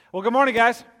Well, good morning,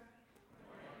 guys.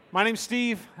 My name's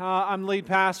Steve. I'm lead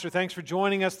pastor. Thanks for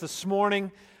joining us this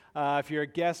morning. If you're a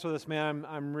guest with us, man,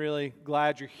 I'm really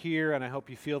glad you're here, and I hope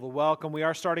you feel the welcome. We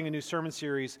are starting a new sermon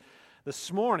series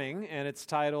this morning, and it's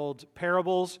titled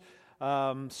Parables,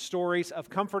 Stories of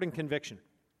Comfort and Conviction.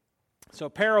 So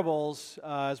parables,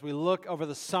 as we look over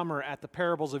the summer at the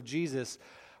parables of Jesus,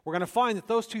 we're going to find that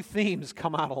those two themes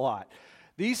come out a lot.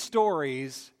 These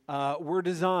stories were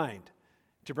designed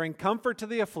to bring comfort to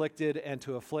the afflicted and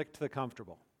to afflict the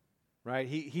comfortable, right?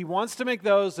 He wants to make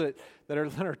those that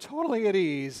are totally at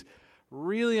ease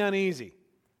really uneasy,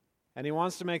 and he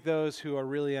wants to make those who are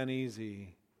really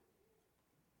uneasy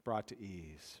brought to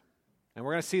ease. And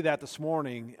we're going to see that this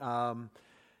morning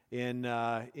in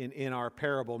our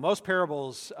parable. Most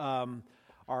parables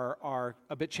are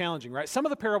a bit challenging, right? Some of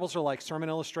the parables are like sermon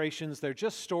illustrations. They're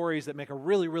just stories that make a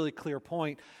really, really clear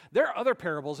point. There are other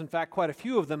parables, in fact, quite a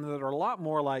few of them, that are a lot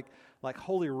more like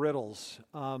holy riddles.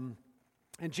 And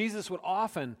Jesus would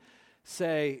often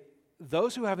say,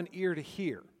 those who have an ear to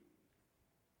hear,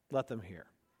 let them hear.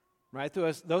 Right?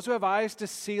 Those who have eyes to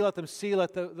see, let them see.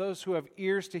 Those who have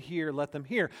ears to hear, let them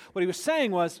hear. What he was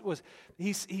saying was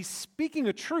he's speaking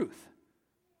a truth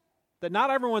that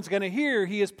not everyone's going to hear.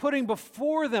 He is putting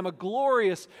before them a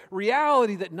glorious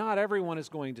reality that not everyone is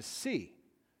going to see.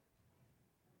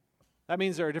 That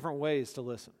means there are different ways to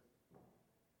listen.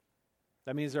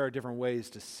 That means there are different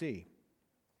ways to see.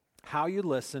 How you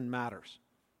listen matters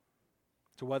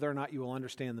to whether or not you will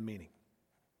understand the meaning.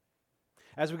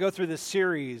 As we go through this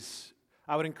series,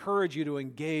 I would encourage you to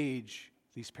engage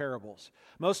these parables.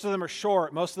 Most of them are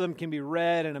short. Most of them can be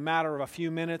read in a matter of a few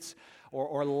minutes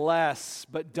or less,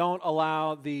 but don't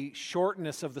allow the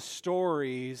shortness of the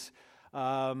stories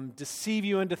deceive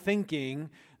you into thinking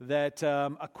that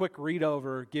a quick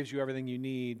read-over gives you everything you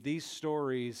need. These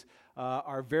stories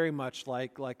are very much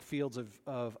like fields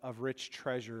of rich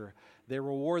treasure. They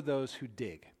reward those who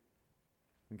dig.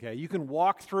 Okay, you can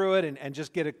walk through it and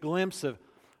just get a glimpse of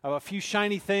a few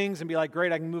shiny things and be like,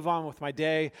 great, I can move on with my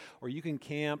day. Or you can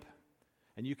camp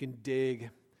and you can dig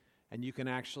and you can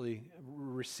actually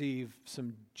receive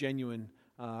some genuine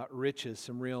riches,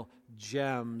 some real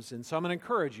gems. And so I'm going to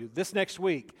encourage you this next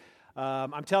week.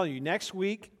 I'm telling you, next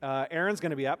week, Aaron's going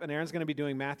to be up, and Aaron's going to be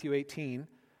doing Matthew 18,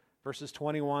 verses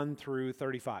 21 through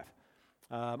 35.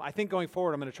 I think going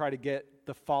forward, I'm going to try to get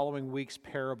the following week's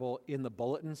parable in the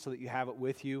bulletin so that you have it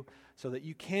with you, so that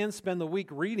you can spend the week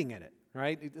reading in it,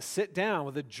 right? Sit down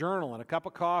with a journal and a cup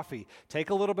of coffee. Take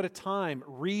a little bit of time.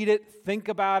 Read it. Think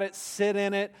about it. Sit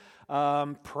in it.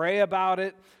 Pray about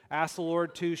it. Ask the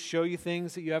Lord to show you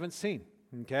things that you haven't seen.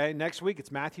 Okay? Next week,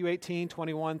 it's Matthew 18,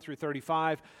 21 through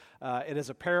 35. It is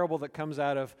a parable that comes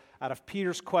out of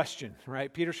Peter's question,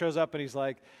 right? Peter shows up and he's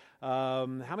like, how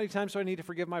many times do I need to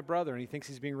forgive my brother? And he thinks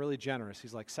he's being really generous.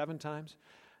 He's like, 7 times.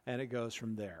 And it goes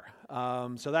from there.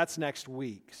 So that's next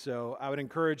week. So I would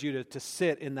encourage you to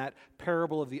sit in that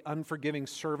parable of the unforgiving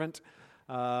servant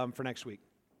for next week.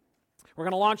 We're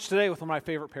going to launch today with one of my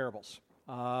favorite parables.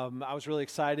 I was really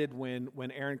excited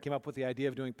when Aaron came up with the idea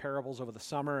of doing parables over the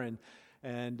summer,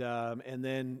 and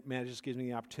then, man, it just gives me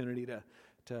the opportunity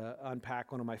to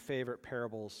unpack one of my favorite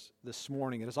parables this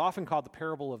morning. It is often called the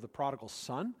parable of the prodigal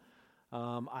son.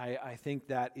 I think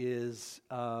that is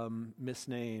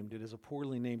misnamed. It is a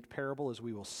poorly named parable, as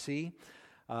we will see.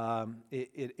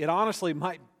 It honestly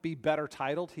might be better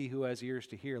titled, "He who has ears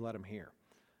to hear, let him hear,"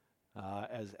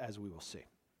 as we will see.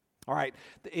 All right,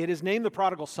 it is named the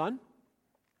prodigal son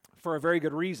for a very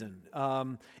good reason.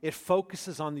 It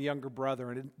focuses on the younger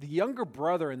brother, and the younger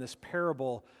brother in this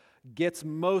parable gets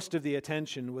most of the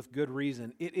attention with good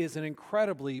reason. It is an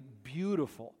incredibly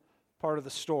beautiful part of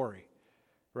the story,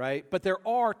 right? But there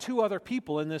are 2 other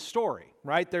people in this story,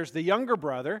 right? There's the younger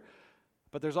brother,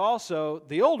 but there's also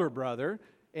the older brother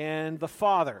and the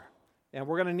father. And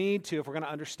we're going to need to, if we're going to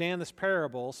understand this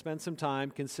parable, spend some time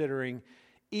considering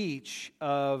each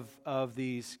of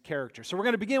these characters. So we're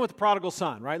going to begin with the prodigal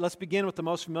son, right? Let's begin with the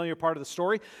most familiar part of the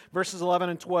story, verses 11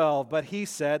 and 12. But he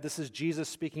said, this is Jesus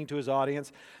speaking to his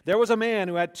audience, there was a man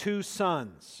who had 2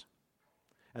 sons.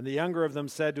 And the younger of them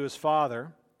said to his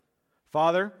father,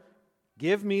 Father,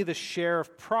 give me the share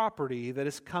of property that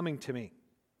is coming to me.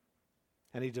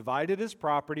 And he divided his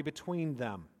property between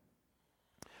them.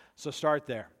 So start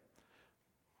there.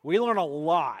 We learn a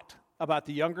lot about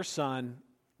the younger son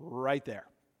right there.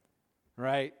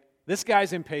 Right? This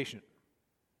guy's impatient,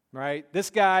 right?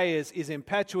 This guy is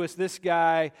impetuous. This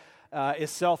guy is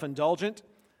self-indulgent.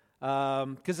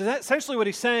 Because essentially what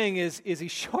he's saying is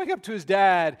he's showing up to his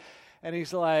dad and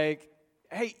he's like,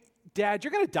 hey, Dad,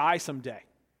 you're going to die someday.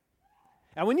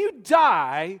 And when you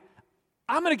die,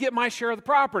 I'm going to get my share of the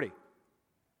property.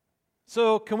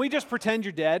 So can we just pretend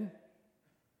you're dead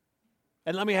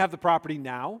and let me have the property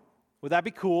now? Would that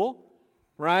be cool?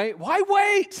 Right? Why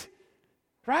wait?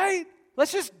 Right?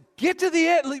 Let's just get to the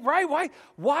end, right?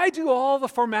 Why do all the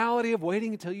formality of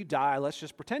waiting until you die? Let's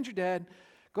just pretend you're dead.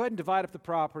 Go ahead and divide up the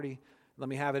property. Let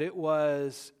me have it. It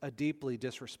was a deeply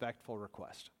disrespectful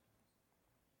request.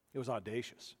 It was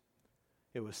audacious.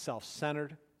 It was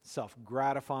self-centered,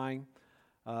 self-gratifying,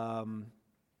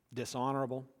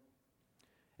 dishonorable.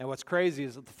 And what's crazy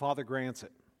is that the Father grants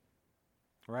it,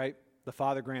 right? The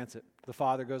Father grants it. The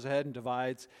Father goes ahead and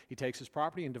divides. He takes his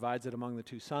property and divides it among the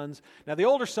two sons. Now, the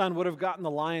older son would have gotten the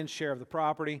lion's share of the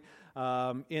property.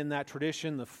 In that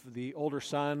tradition, the older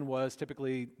son was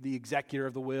typically the executor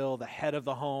of the will, the head of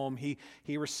the home. He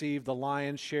received the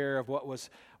lion's share of what was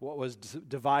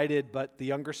divided, but the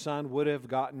younger son would have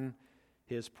gotten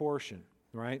his portion,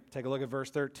 right? Take a look at verse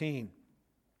 13.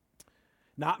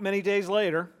 Not many days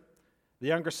later, the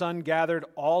younger son gathered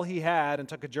all he had and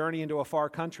took a journey into a far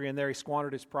country, and there he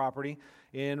squandered his property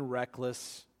in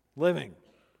reckless living.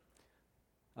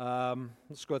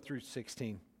 Let's go through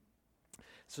 16.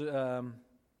 And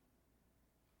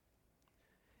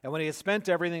when he had spent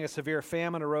everything, a severe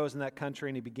famine arose in that country,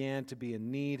 and he began to be in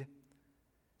need.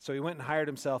 So he went and hired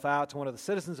himself out to one of the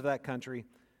citizens of that country,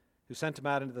 who sent him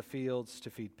out into the fields to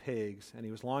feed pigs. And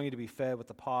he was longing to be fed with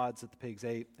the pods that the pigs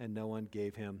ate, and no one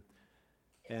gave him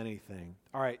anything.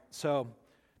 All right, so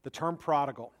the term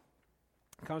prodigal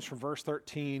comes from verse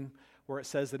 13, where it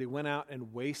says that he went out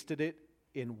and wasted it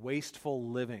in wasteful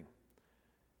living.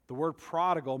 The word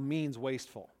prodigal means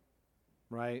wasteful,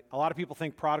 right? A lot of people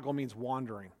think prodigal means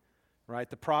wandering, right?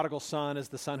 The prodigal son is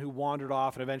the son who wandered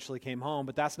off and eventually came home,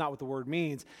 but that's not what the word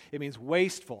means. It means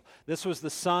wasteful. This was the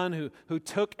son who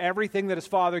took everything that his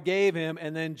father gave him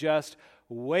and then just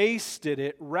wasted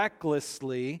it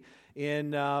recklessly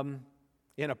in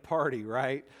a party,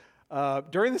 right?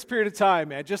 During this period of time,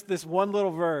 man, just this one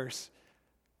little verse,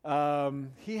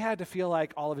 he had to feel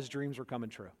like all of his dreams were coming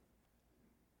true.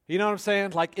 You know what I'm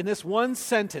saying? Like in this one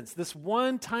sentence, this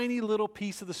one tiny little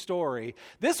piece of the story,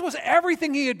 this was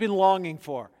everything he had been longing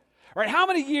for. Right? How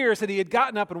many years had he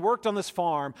gotten up and worked on this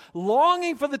farm,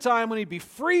 longing for the time when he'd be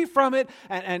free from it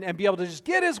and be able to just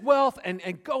get his wealth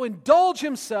and go indulge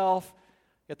himself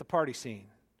at the party scene,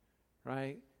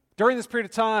 right? During this period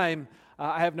of time,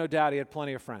 I have no doubt he had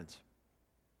plenty of friends,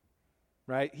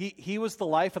 right? He was the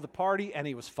life of the party, and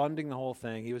he was funding the whole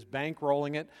thing. He was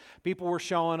bankrolling it. People were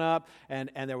showing up,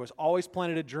 and there was always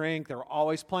plenty to drink. There were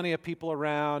always plenty of people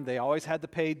around. They always had the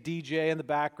paid DJ in the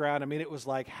background. I mean, it was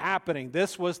like happening.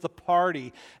 This was the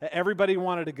party that everybody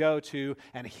wanted to go to,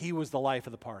 and he was the life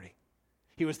of the party.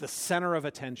 He was the center of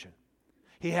attention.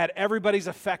 He had everybody's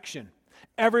affection.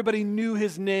 Everybody knew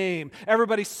his name.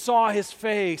 Everybody saw his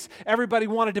face. Everybody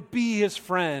wanted to be his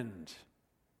friend.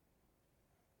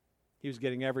 He was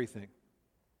getting everything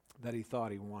that he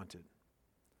thought he wanted.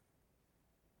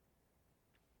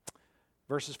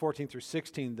 Verses 14 through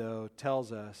 16, though,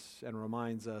 tells us and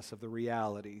reminds us of the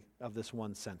reality of this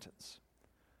one sentence.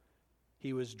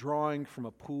 He was drawing from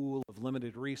a pool of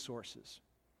limited resources,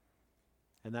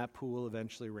 and that pool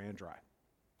eventually ran dry.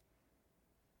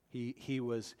 He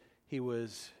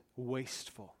was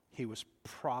wasteful. He was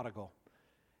prodigal.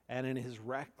 And in his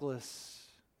reckless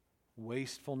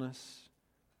wastefulness,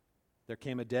 there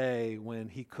came a day when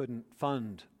he couldn't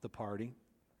fund the party.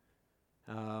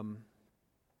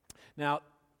 Now,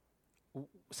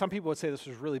 some people would say this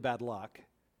was really bad luck.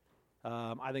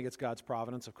 I think it's God's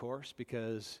providence, of course,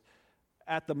 because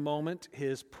at the moment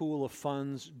his pool of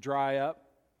funds dry up,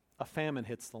 a famine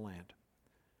hits the land,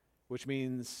 which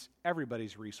means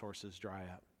everybody's resources dry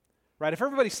up. Right? If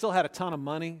everybody still had a ton of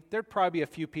money, there'd probably be a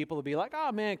few people who'd be like,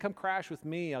 oh man, come crash with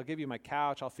me. I'll give you my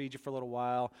couch. I'll feed you for a little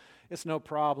while. It's no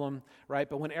problem. Right?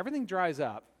 But when everything dries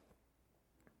up,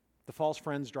 the false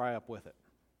friends dry up with it.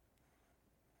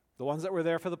 The ones that were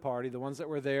there for the party, the ones that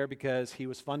were there because he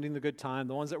was funding the good time,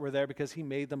 the ones that were there because he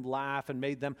made them laugh and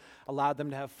allowed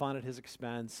them to have fun at his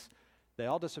expense, they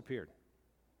all disappeared.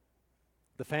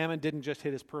 The famine didn't just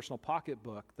hit his personal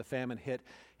pocketbook. The famine hit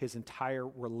his entire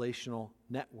relational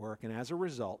network. And as a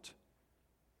result,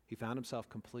 he found himself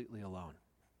completely alone.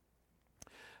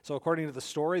 So according to the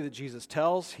story that Jesus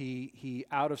tells, he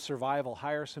out of survival,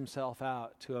 hires himself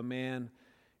out to a man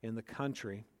in the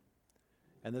country.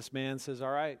 And this man says, all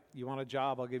right, you want a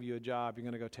job? I'll give you a job. You're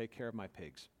going to go take care of my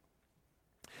pigs.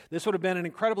 This would have been an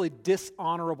incredibly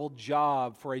dishonorable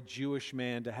job for a Jewish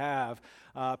man to have.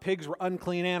 Pigs were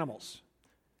unclean animals.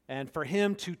 And for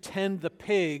him to tend the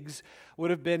pigs would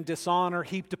have been dishonor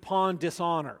heaped upon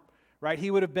dishonor, right?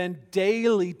 He would have been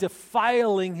daily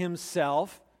defiling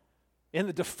himself in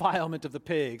the defilement of the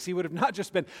pigs. He would have not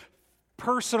just been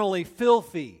personally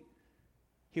filthy.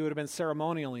 He would have been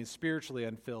ceremonially and spiritually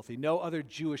unfilthy. No other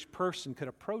Jewish person could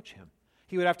approach him.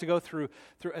 He would have to go through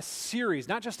a series,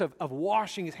 not just of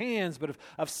washing his hands, but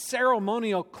of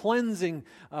ceremonial cleansing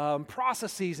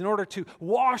processes in order to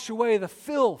wash away the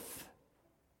filth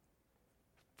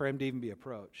for him to even be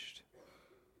approached.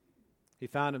 He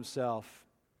found himself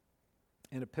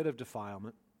in a pit of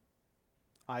defilement,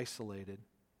 isolated,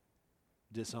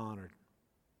 dishonored,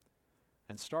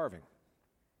 and starving.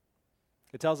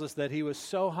 It tells us that he was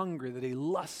so hungry that he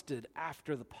lusted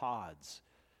after the pods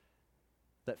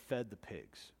that fed the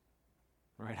pigs.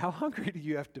 Right? How hungry do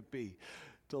you have to be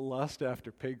to lust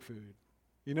after pig food?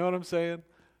 You know what I'm saying?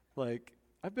 Like,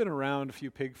 I've been around a few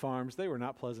pig farms. They were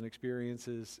not pleasant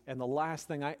experiences. And the last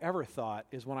thing I ever thought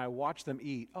is when I watched them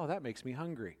eat, oh, that makes me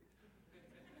hungry.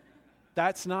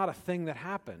 That's not a thing that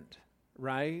happened,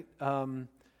 right?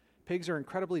 Pigs are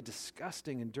incredibly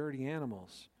disgusting and dirty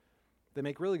animals. They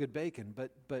make really good bacon,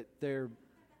 but they're,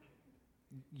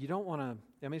 you don't want to,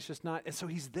 I mean, it's just not. And so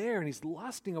he's there and he's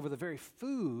lusting over the very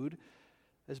food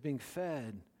that's being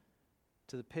fed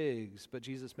to the pigs. But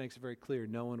Jesus makes it very clear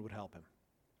no one would help him.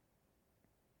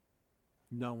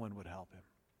 No one would help him.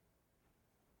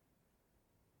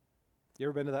 You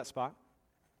ever been to that spot?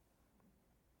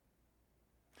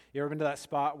 You ever been to that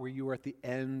spot where you were at the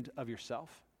end of yourself?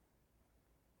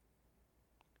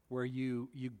 Where you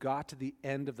got to the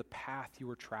end of the path you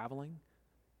were traveling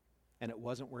and it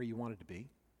wasn't where you wanted to be?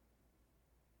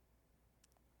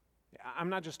 I'm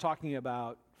not just talking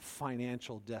about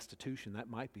financial destitution. That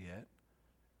might be it.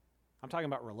 I'm talking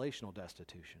about relational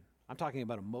destitution. I'm talking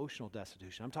about emotional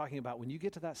destitution. I'm talking about when you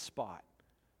get to that spot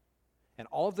and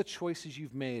all of the choices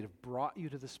you've made have brought you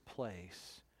to this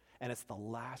place and it's the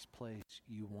last place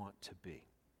you want to be.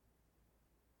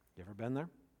 You ever been there?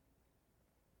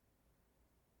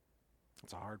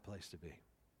 It's a hard place to be.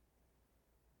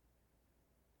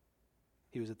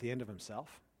 He was at the end of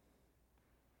himself.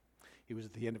 He was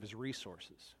at the end of his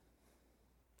resources.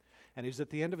 And he was at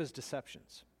the end of his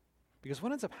deceptions. Because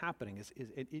what ends up happening is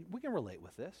we can relate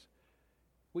with this.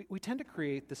 We tend to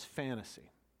create this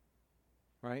fantasy,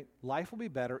 right? Life will be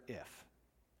better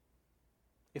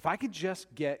if I could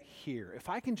just get here, if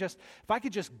I could just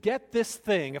get this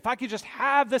thing, if I could just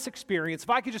have this experience, if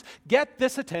I could just get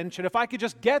this attention, if I could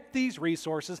just get these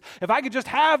resources, if I could just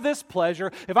have this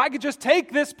pleasure, if I could just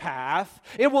take this path,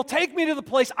 it will take me to the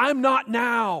place I'm not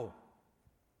now.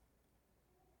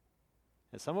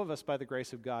 And some of us, by the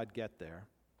grace of God, get there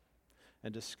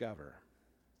and discover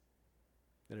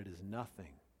that it is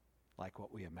nothing like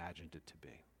what we imagined it to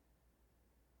be.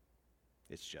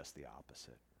 It's just the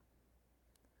opposite.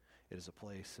 It is a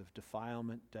place of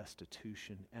defilement,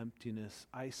 destitution, emptiness,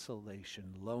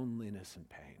 isolation, loneliness, and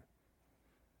pain.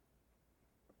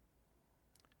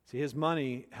 See, his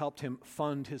money helped him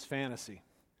fund his fantasy.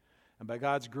 And by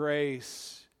God's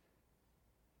grace,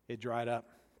 it dried up.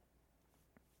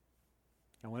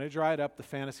 And when it dried up, the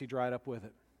fantasy dried up with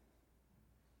it.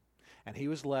 And he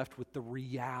was left with the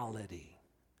reality,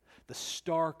 the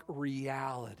stark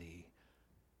reality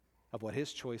of what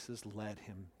his choices led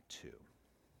him to.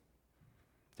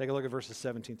 Take a look at verses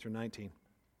 17 through 19.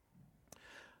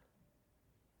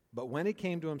 But when he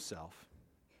came to himself,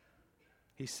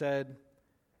 he said,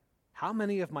 "How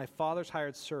many of my father's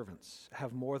hired servants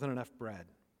have more than enough bread?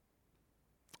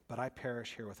 But I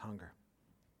perish here with hunger.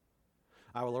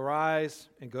 I will arise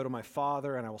and go to my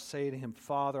father, and I will say to him,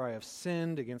 'Father, I have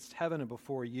sinned against heaven and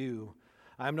before you.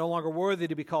 I am no longer worthy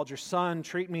to be called your son.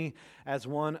 Treat me as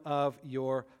one of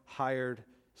your hired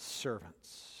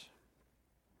servants.'"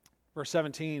 Verse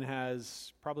 17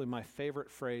 has probably my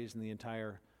favorite phrase in the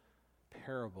entire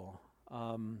parable.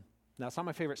 Now, it's not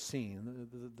my favorite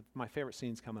scene. My favorite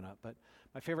scene's coming up, but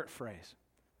my favorite phrase,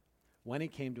 when he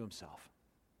came to himself.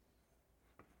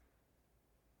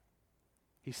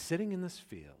 He's sitting in this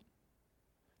field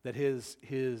that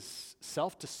his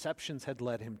self-deceptions had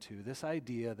led him to, this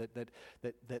idea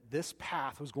that this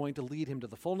path was going to lead him to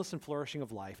the fullness and flourishing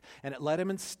of life, and it led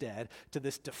him instead to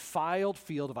this defiled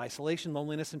field of isolation,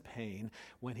 loneliness, and pain.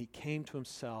 When he came to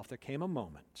himself, there came a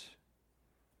moment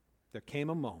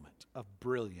of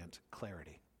brilliant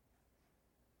clarity.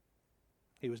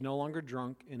 He was no longer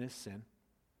drunk in his sin.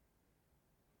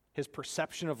 His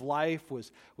perception of life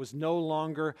was no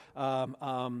longer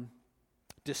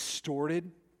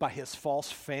distorted by his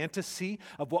false fantasy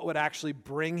of what would actually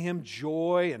bring him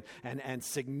joy and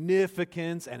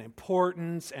significance and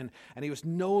importance, and he was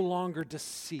no longer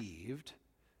deceived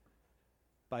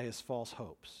by his false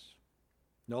hopes,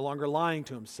 no longer lying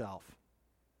to himself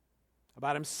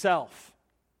about himself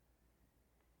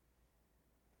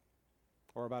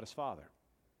or about his father.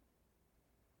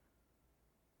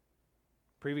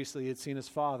 Previously, he had seen his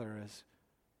father as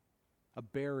a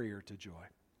barrier to joy,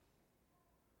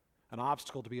 an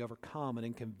obstacle to be overcome, an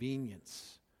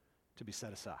inconvenience to be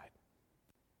set aside.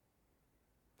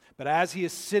 But as he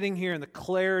is sitting here in the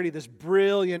clarity, this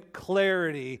brilliant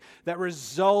clarity that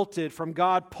resulted from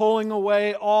God pulling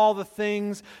away all the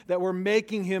things that were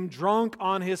making him drunk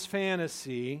on his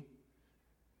fantasy,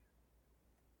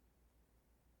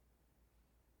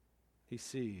 he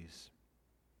sees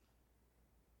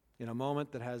in a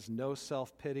moment that has no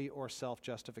self-pity or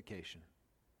self-justification,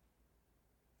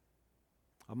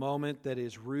 a moment that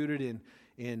is rooted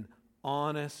in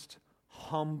honest,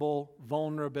 humble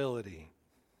vulnerability.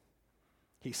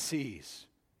 He sees,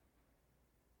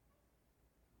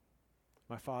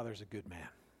 my father's a good man.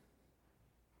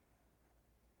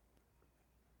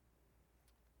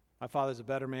 My father's a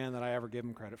better man than I ever give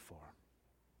him credit for.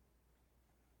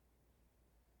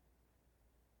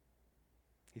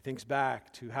 He thinks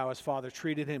back to how his father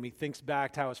treated him. He thinks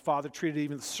back to how his father treated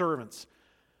even the servants.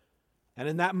 And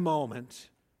in that moment,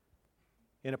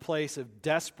 in a place of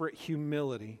desperate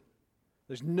humility,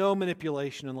 there's no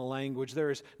manipulation in the language.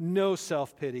 There is no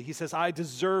self-pity. He says, I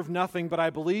deserve nothing, but I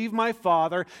believe my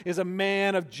father is a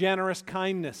man of generous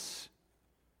kindness.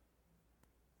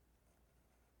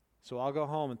 So I'll go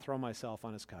home and throw myself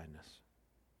on his kindness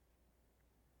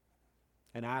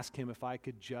and ask him if I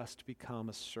could just become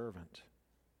a servant.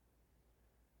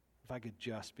 If I could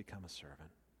just become a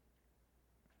servant.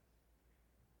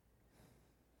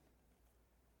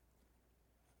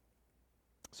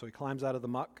 So he climbs out of the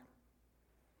muck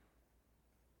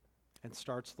and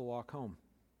starts the walk home.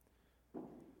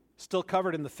 Still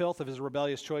covered in the filth of his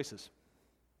rebellious choices.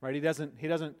 Right? He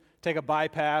doesn't take a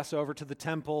bypass over to the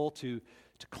temple to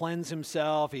cleanse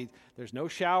himself. There's no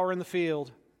shower in the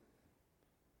field.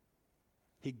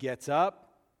 He gets up,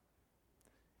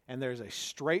 and there's a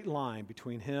straight line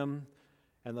between him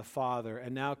and the Father.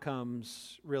 And now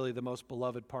comes really the most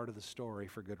beloved part of the story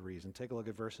for good reason. Take a look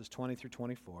at verses 20 through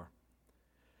 24.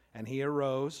 And he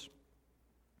arose,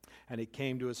 and he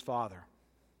came to his father.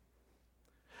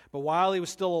 But while he was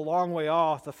still a long way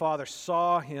off, the father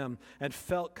saw him and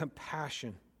felt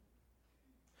compassion,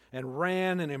 and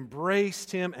ran and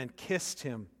embraced him and kissed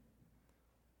him.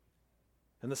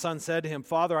 And the son said to him,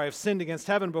 Father, I have sinned against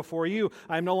heaven before you.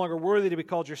 I am no longer worthy to be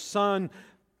called your son.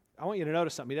 I want you to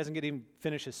notice something. He doesn't get to even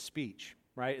finish his speech,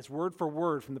 right? It's word for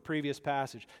word from the previous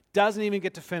passage. Doesn't even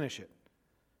get to finish it,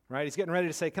 right? He's getting ready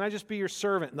to say, can I just be your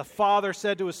servant? And the father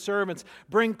said to his servants,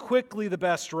 bring quickly the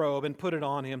best robe and put it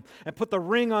on him, and put the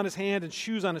ring on his hand and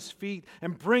shoes on his feet,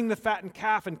 and bring the fattened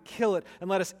calf and kill it, and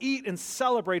let us eat and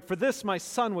celebrate. For this my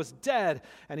son was dead,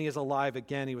 and he is alive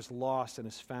again. He was lost and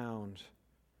is found.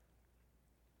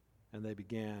 And they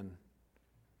began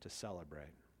to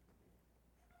celebrate.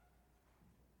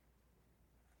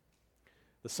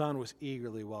 The son was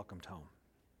eagerly welcomed home.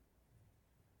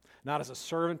 Not as a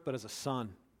servant, but as a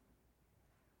son.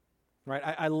 Right?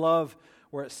 I love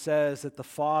where it says that the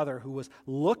father who was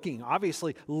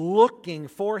obviously looking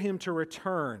for him to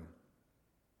return,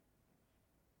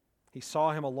 he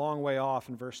saw him a long way off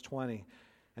in verse 20,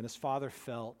 and his father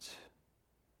felt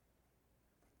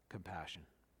compassion.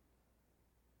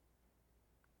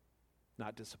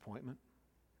 Not disappointment,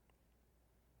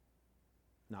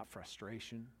 not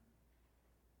frustration,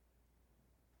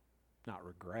 not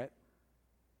regret,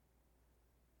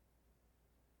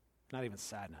 not even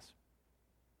sadness.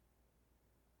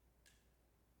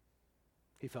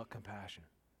 He felt compassion.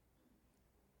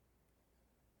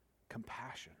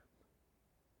 Compassion.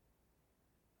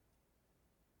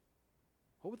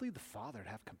 What would lead the father to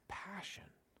have compassion?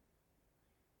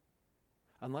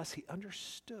 Unless he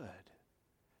understood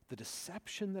the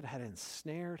deception that had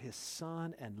ensnared his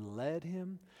son and led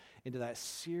him into that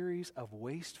series of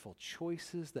wasteful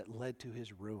choices that led to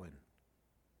his ruin.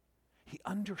 He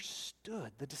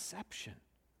understood the deception,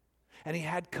 and he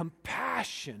had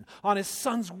compassion on his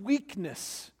son's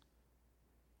weakness,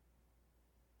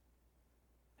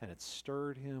 and it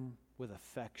stirred him with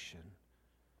affection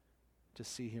to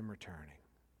see him returning.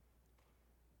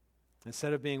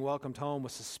 Instead of being welcomed home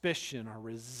with suspicion or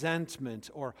resentment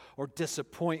or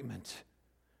disappointment,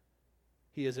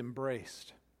 he is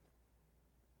embraced.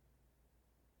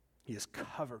 He is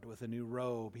covered with a new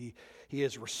robe. He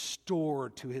is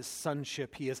restored to his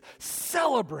sonship. He is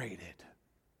celebrated.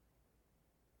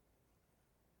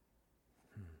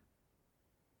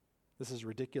 This is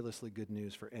ridiculously good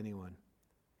news for anyone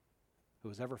who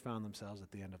has ever found themselves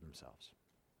at the end of themselves.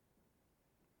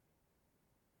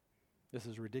 This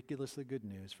is ridiculously good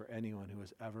news for anyone who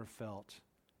has ever felt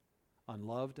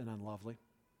unloved and unlovely,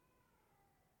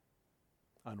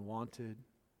 unwanted,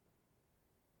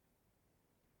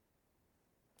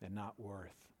 and not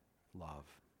worth love.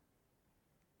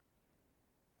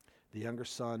 The younger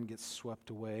son gets swept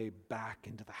away back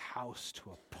into the house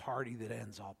to a party that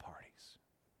ends all parties.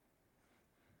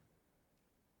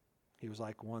 He was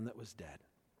like one that was dead,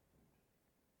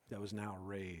 that was now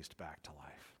raised back to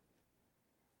life.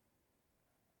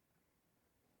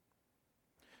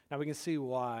 Now we can see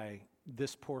why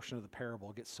this portion of the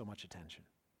parable gets so much attention.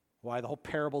 Why the whole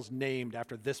parable's named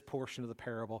after this portion of the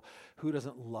parable. Who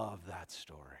doesn't love that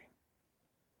story?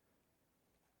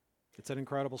 It's an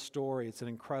incredible story. It's an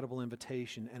incredible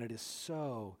invitation, and it is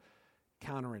so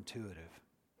counterintuitive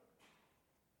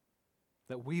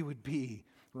that we would be,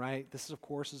 right? This, of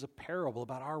course, is a parable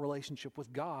about our relationship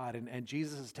with God, and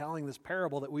Jesus is telling this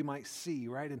parable that we might see,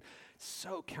 right? And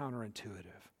so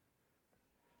counterintuitive.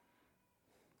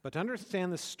 But to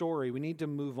understand this story, we need to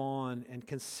move on and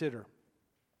consider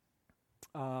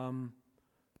the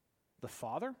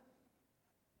father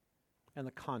and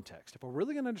the context. If we're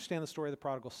really going to understand the story of the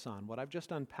prodigal son, what I've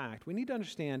just unpacked, we need to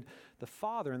understand the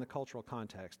father in the cultural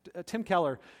context. Tim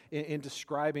Keller, in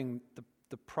describing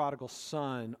the prodigal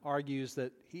son, argues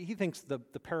that he thinks the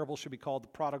parable should be called the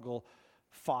prodigal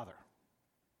father,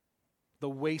 the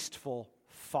wasteful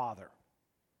father,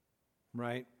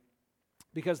 right?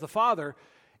 Because the father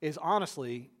is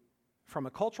honestly, from a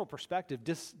cultural perspective,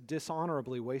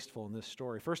 dishonorably wasteful in this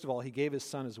story. First of all, he gave his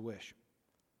son his wish.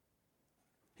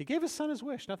 He gave his son his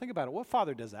wish. Now think about it. What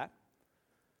father does that?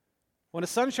 When a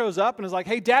son shows up and is like,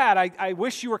 hey, Dad, I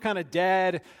wish you were kind of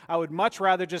dead. I would much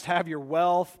rather just have your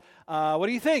wealth. What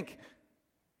do you think?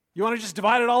 You want to just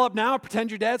divide it all up now and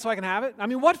pretend you're dead so I can have it? I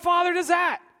mean, what father does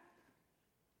that?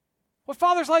 What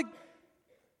father's like,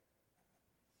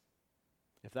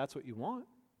 if that's what you want,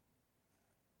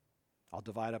 I'll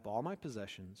divide up all my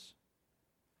possessions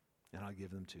and I'll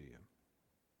give them to you.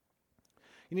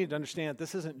 You need to understand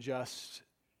this isn't just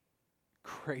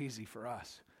crazy for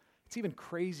us. It's even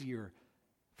crazier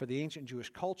for the ancient Jewish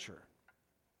culture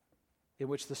in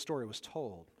which the story was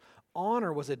told.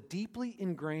 Honor was a deeply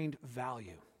ingrained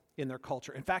value in their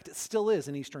culture. In fact, it still is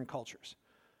in Eastern cultures.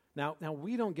 Now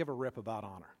we don't give a rip about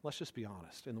honor. Let's just be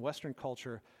honest. In the Western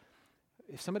culture,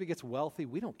 if somebody gets wealthy,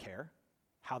 we don't care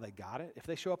how they got it. If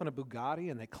they show up in a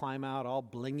Bugatti and they climb out all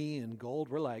blingy and gold,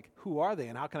 we're like, who are they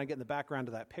and how can I get in the background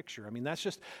of that picture? I mean, that's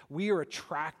just, we are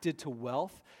attracted to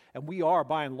wealth, and we are,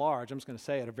 by and large, I'm just going to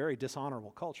say it, a very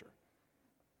dishonorable culture.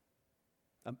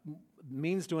 A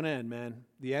means to an end, man.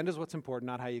 The end is what's important,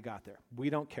 not how you got there.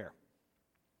 We don't care.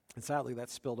 And sadly,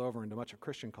 that's spilled over into much of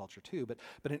Christian culture too.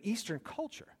 But in Eastern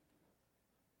culture,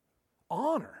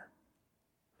 honor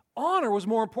was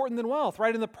more important than wealth,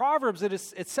 right? In the Proverbs,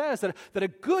 it says that a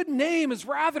good name is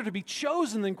rather to be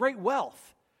chosen than great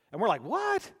wealth. And we're like,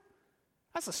 what?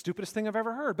 That's the stupidest thing I've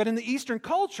ever heard. But in the Eastern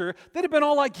culture, they'd have been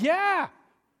all like, yeah,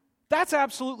 that's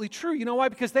absolutely true. You know why?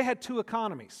 Because they had two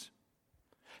economies.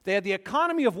 They had the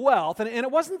economy of wealth, and it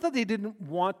wasn't that they didn't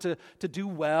want to do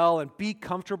well and be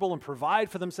comfortable and provide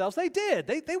for themselves. They did.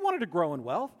 They wanted to grow in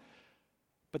wealth.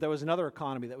 But there was another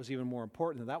economy that was even more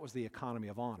important, and that was the economy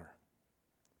of honor.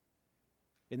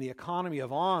 In the economy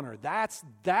of honor, that's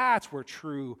where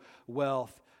true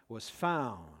wealth was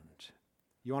found.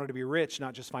 You wanted to be rich,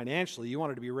 not just financially, you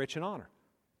wanted to be rich in honor.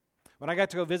 When I got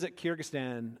to go visit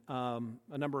Kyrgyzstan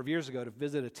a number of years ago to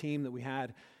visit a team that we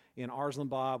had in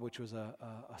Arslanbab, which was a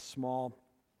small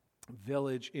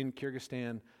village in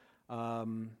Kyrgyzstan,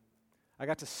 I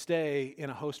got to stay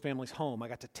in a host family's home. I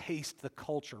got to taste the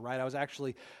culture, right? I was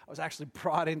actually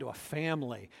brought into a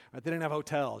family. Right? They didn't have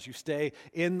hotels. You stay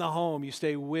in the home. You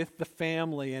stay with the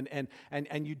family,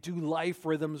 and you do life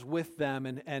rhythms with them.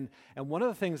 And one of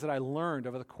the things that I learned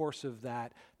over the course of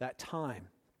that time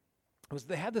was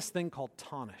they had this thing called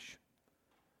tanish.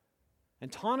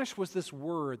 And tanish was this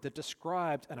word that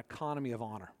described an economy of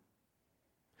honor.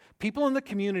 People in the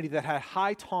community that had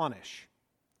high tanish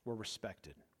were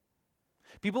respected.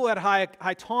 People who had high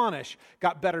tanish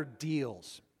got better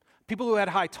deals. People who had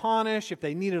high tanish, if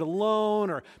they needed a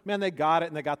loan, or man, they got it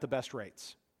and they got the best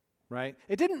rates, right?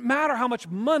 It didn't matter how much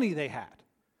money they had.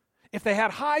 If they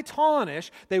had high tanish,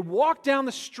 they walked down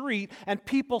the street and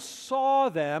people saw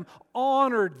them,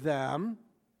 honored them,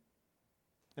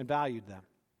 and valued them.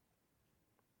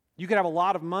 You could have a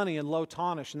lot of money and low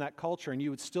tanish in that culture, and you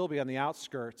would still be on the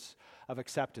outskirts of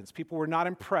acceptance. People were not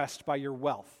impressed by your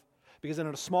wealth. Because in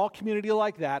a small community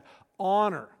like that,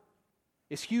 honor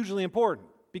is hugely important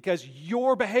because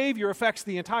your behavior affects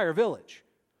the entire village.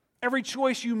 Every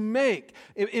choice you make,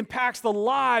 it impacts the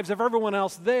lives of everyone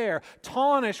else there.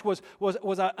 Tanish was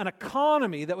an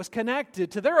economy that was connected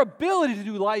to their ability to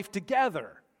do life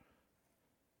together.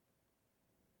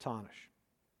 Tanish.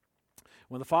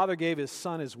 When the father gave his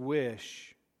son his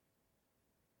wish,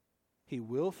 he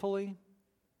willfully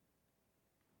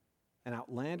and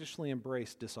outlandishly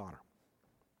embraced dishonor.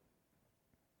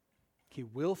 He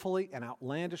willfully and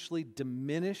outlandishly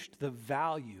diminished the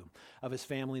value of his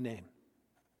family name.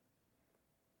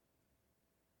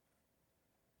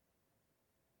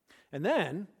 And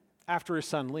then, after his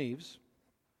son leaves,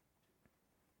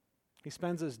 he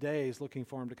spends his days looking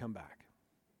for him to come back.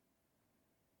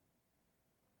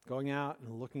 Going out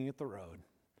and looking at the road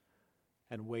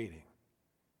and waiting.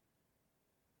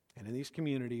 And in these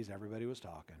communities, everybody was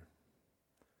talking.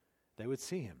 They would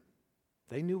see him.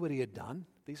 They knew what he had done.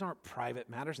 These aren't private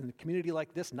matters. In a community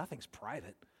like this, nothing's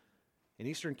private. In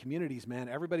Eastern communities, man,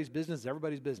 everybody's business is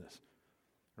everybody's business,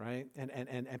 right?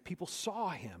 And people saw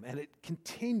him, and it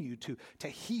continued to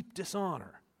heap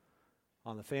dishonor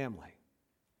on the family.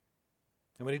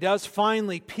 And when he does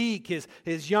finally peak,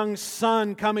 his young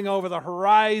son coming over the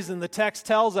horizon, the text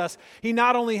tells us he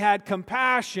not only had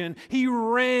compassion, he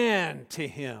ran to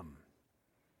him.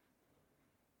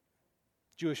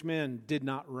 Jewish men did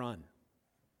not run.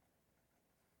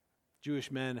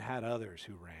 Jewish men had others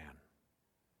who ran.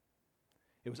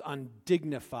 It was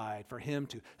undignified for him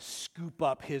to scoop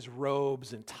up his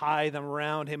robes and tie them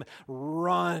around him,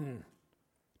 run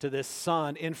to this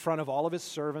son in front of all of his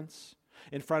servants,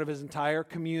 in front of his entire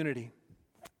community,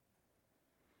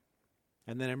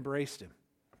 and then embraced him.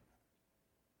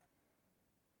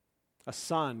 A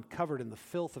son covered in the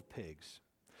filth of pigs.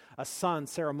 A son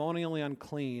ceremonially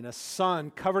unclean, a son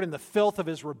covered in the filth of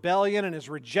his rebellion and his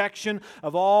rejection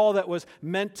of all that was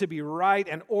meant to be right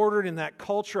and ordered in that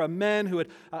culture. A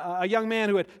young man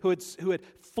who had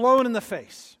flown in the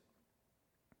face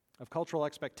of cultural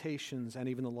expectations and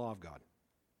even the law of God.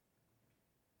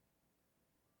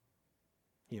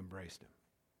 He embraced him.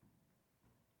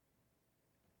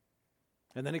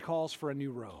 And then he calls for a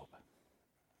new robe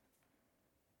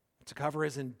to cover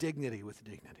his indignity with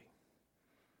dignity.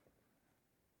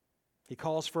 He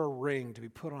calls for a ring to be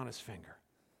put on his finger.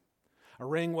 A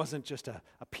ring wasn't just a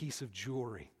piece of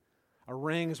jewelry. A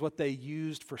ring is what they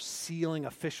used for sealing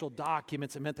official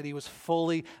documents. It meant that he was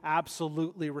fully,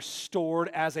 absolutely restored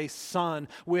as a son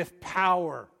with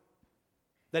power.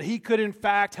 That he could, in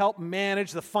fact, help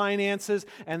manage the finances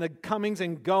and the comings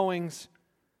and goings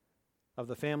of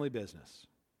the family business.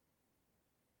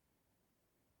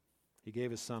 He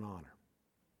gave his son honor.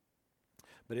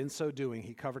 But in so doing,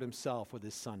 he covered himself with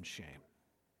his son's shame.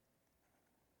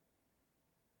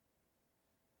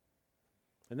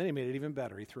 And then he made it even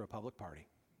better. He threw a public party.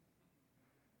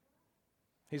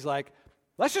 He's like,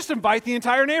 let's just invite the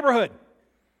entire neighborhood.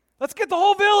 Let's get the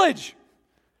whole village.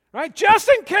 Right? Just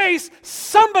in case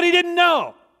somebody didn't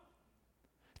know.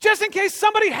 Just in case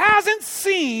somebody hasn't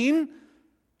seen.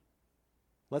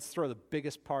 Let's throw the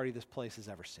biggest party this place has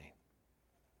ever seen.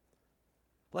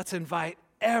 Let's invite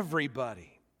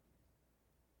everybody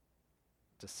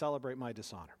to celebrate my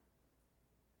dishonor.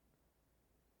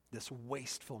 This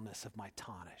wastefulness of my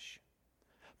tarnish.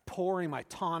 Pouring my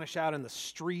tarnish out in the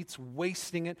streets,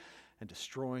 wasting it, and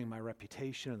destroying my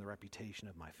reputation and the reputation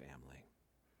of my family.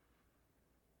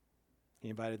 He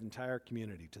invited the entire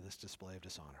community to this display of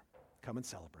dishonor. Come and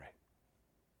celebrate.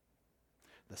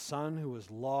 The son who was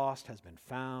lost has been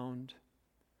found.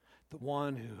 The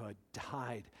one who had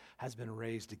died has been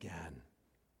raised again.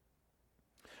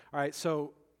 All right,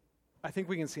 so I think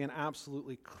we can see an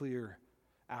absolutely clear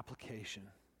application.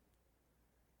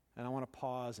 And I want to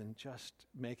pause and just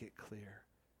make it clear.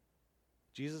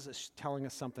 Jesus is telling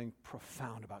us something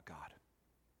profound about God.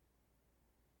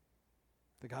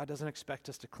 That God doesn't expect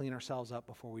us to clean ourselves up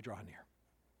before we draw near.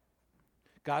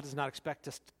 God does not expect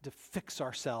us to fix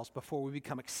ourselves before we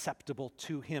become acceptable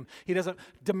to Him. He doesn't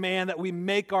demand that we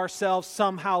make ourselves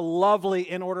somehow lovely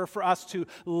in order for us to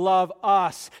love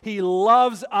us. He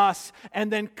loves us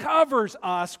and then covers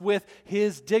us with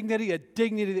His dignity, a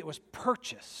dignity that was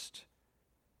purchased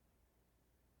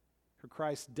through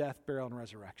Christ's death, burial, and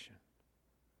resurrection.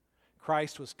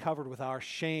 Christ was covered with our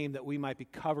shame that we might be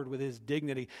covered with His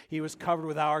dignity. He was covered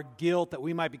with our guilt that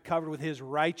we might be covered with His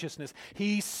righteousness.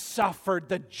 He suffered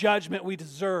the judgment we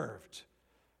deserved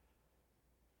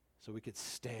so we could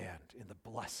stand in the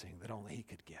blessing that only He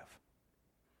could give.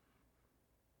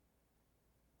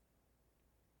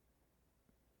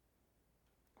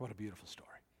 What a beautiful story.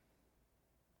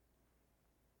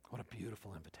 What a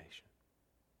beautiful invitation.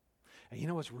 And you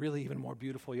know what's really even more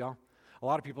beautiful, y'all? A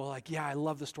lot of people are like, yeah, I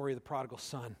love the story of the prodigal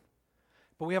son.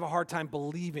 But we have a hard time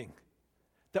believing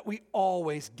that we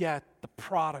always get the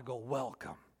prodigal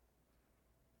welcome.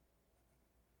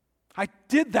 I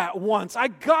did that once. I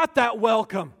got that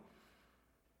welcome.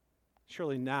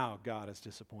 Surely now God is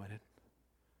disappointed.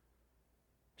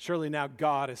 Surely now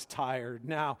God is tired.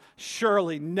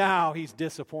 Surely now he's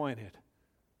disappointed.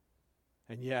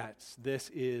 And yet,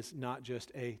 this is not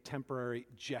just a temporary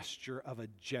gesture of a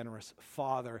generous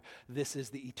Father. This is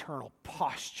the eternal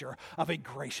posture of a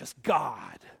gracious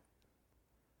God.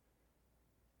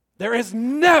 There is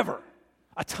never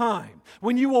a time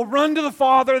when you will run to the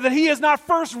Father that he is not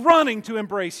first running to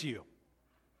embrace you.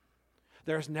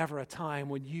 There is never a time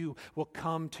when you will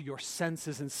come to your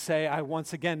senses and say, I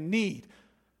once again need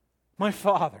my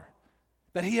Father,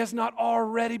 that he has not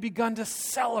already begun to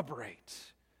celebrate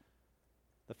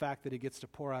the fact that he gets to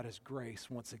pour out his grace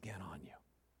once again on you,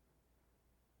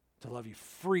 to love you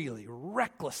freely,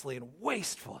 recklessly, and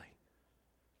wastefully,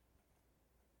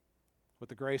 with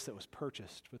the grace that was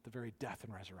purchased with the very death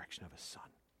and resurrection of his Son.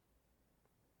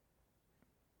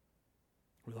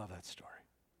 We love that story.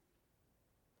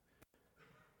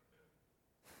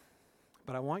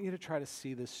 But I want you to try to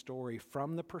see this story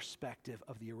from the perspective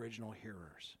of the original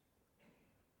hearers.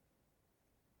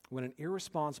 When an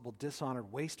irresponsible,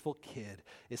 dishonored, wasteful kid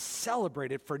is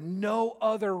celebrated for no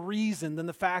other reason than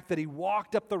the fact that he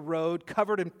walked up the road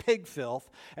covered in pig filth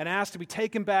and asked to be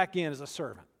taken back in as a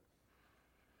servant.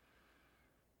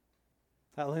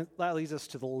 That leads us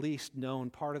to the least known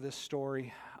part of this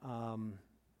story,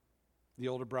 the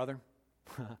older brother.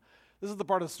 This is the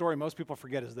part of the story most people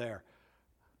forget is there,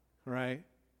 right?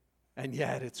 And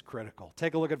yet it's critical.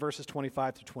 Take a look at verses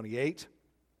 25 through 28.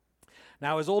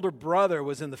 Now his older brother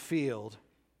was in the field,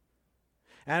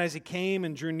 and as he came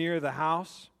and drew near the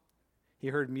house, he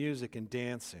heard music and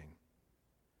dancing.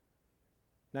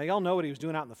 Now y'all know what he was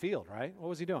doing out in the field, right? What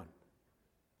was he doing?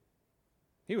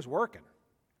 He was working,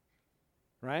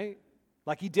 right?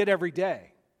 Like he did every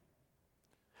day.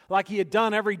 Like he had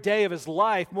done every day of his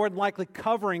life, more than likely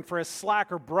covering for his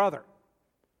slacker brother.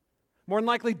 More than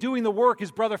likely doing the work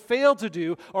his brother failed to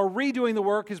do, or redoing the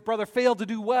work his brother failed to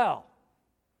do well.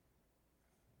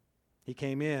 He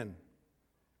came in,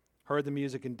 heard the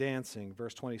music and dancing,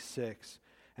 verse 26,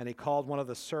 and he called one of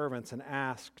the servants and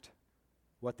asked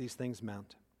what these things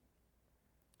meant.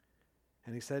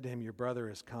 And he said to him, your brother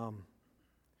has come,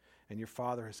 and your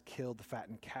father has killed the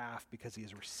fattened calf because he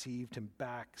has received him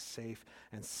back safe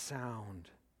and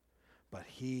sound. But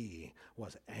he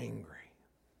was angry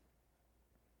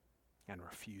and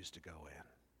refused to go in.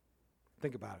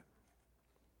 Think about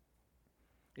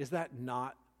it. Is that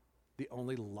not the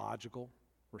only logical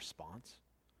response?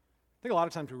 I think a lot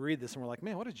of times we read this and we're like,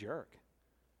 man, what a jerk.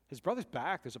 His brother's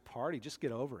back, there's a party, just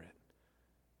get over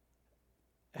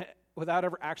it. Without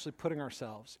ever actually putting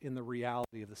ourselves in the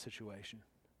reality of the situation.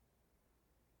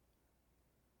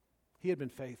 He had been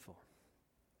faithful.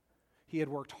 He had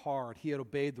worked hard. He had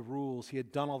obeyed the rules. He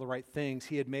had done all the right things.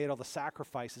 He had made all the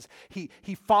sacrifices.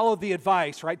 He followed the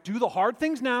advice, right? Do the hard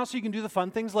things now so you can do the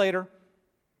fun things later.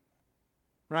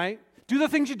 Right? Do the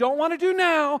things you don't want to do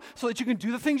now so that you can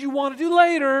do the things you want to do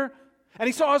later. And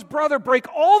he saw his brother break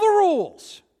all the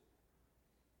rules.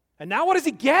 And now what does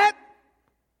he get?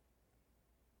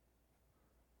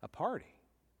 A party.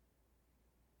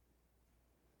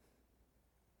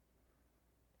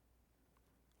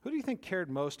 Who do you think cared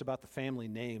most about the family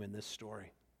name in this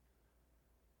story?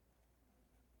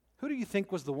 Who do you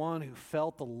think was the one who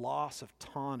felt the loss of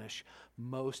Tawnish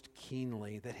most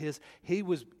keenly? That he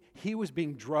was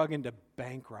being dragged into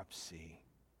bankruptcy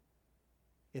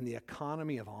in the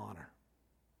economy of honor.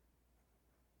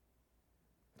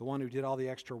 The one who did all the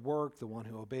extra work, the one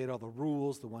who obeyed all the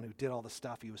rules, the one who did all the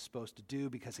stuff he was supposed to do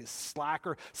because his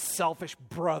slacker, selfish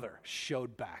brother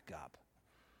showed back up.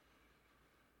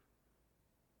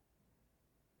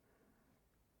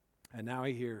 And now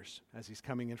he hears, as he's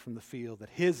coming in from the field, that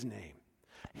his name,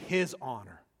 his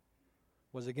honor,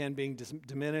 was again being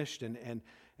diminished, and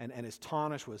his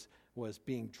Tawnish was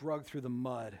being dragged through the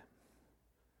mud,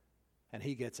 and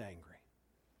he gets angry.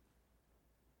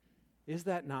 Is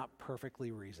that not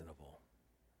perfectly reasonable?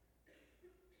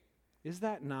 Is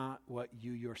that not what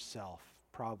you yourself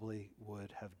probably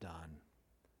would have done?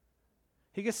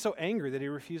 He gets so angry that he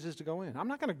refuses to go in. I'm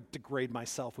not going to degrade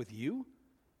myself with you.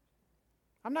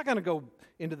 I'm not going to go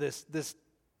into this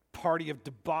party of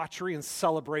debauchery and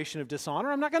celebration of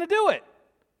dishonor. I'm not going to do it.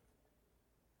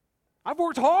 I've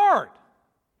worked hard.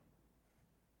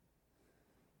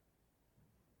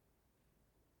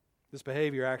 This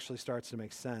behavior actually starts to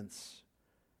make sense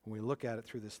when we look at it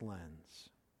through this lens.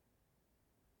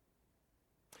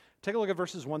 Take a look at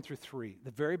verses 1 through 3,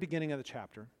 the very beginning of the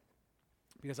chapter,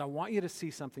 because I want you to see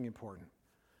something important.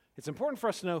 It's important for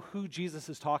us to know who Jesus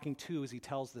is talking to as he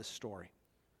tells this story.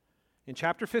 In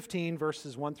chapter 15,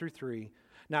 verses 1 through 3,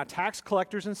 now tax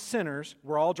collectors and sinners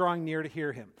were all drawing near to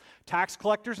hear him. Tax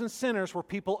collectors and sinners were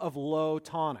people of low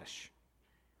Tawnish.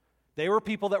 They were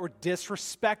people that were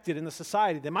disrespected in the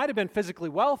society. They might have been physically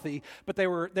wealthy, but they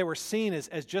were seen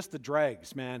as just the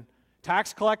dregs, man.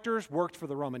 Tax collectors worked for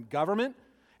the Roman government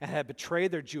and had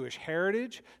betrayed their Jewish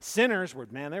heritage. Sinners were,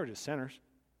 man, they were just sinners,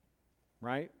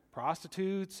 right?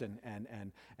 Prostitutes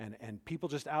and people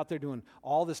just out there doing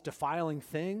all this defiling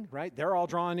thing, right? They're all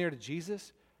drawing near to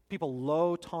Jesus. People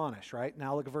low tarnish, right?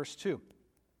 Now look at verse 2.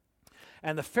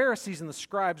 And the Pharisees and the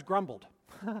scribes grumbled.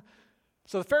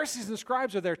 So the Pharisees and the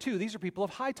scribes are there too. These are people of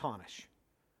high tarnish.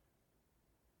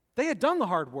 They had done the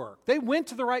hard work. They went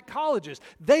to the right colleges.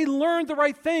 They learned the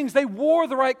right things. They wore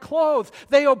the right clothes.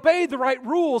 They obeyed the right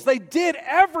rules. They did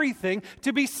everything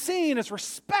to be seen as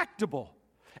respectable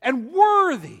and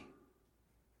worthy.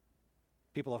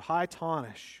 People of high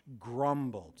tarnish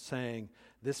grumbled, saying,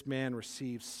 "This man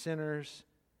receives sinners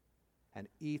and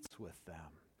eats with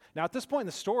them." Now, at this point in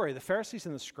the story, the Pharisees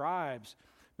and the scribes,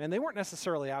 man, they weren't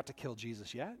necessarily out to kill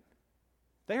Jesus yet.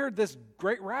 They heard this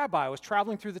great rabbi was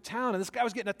traveling through the town, and this guy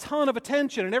was getting a ton of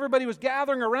attention, and everybody was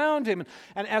gathering around him.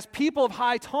 And as people of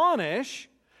high tarnish,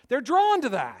 they're drawn to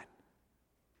that.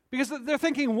 Because they're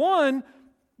thinking, one,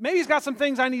 maybe he's got some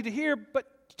things I need to hear,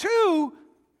 but two,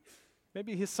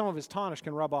 maybe some of his tarnish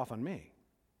can rub off on me.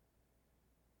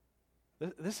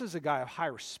 This is a guy of high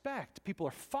respect. People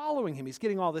are following him. He's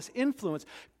getting all this influence.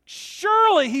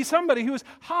 Surely he's somebody who is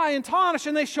high in tarnish,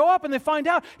 and they show up and they find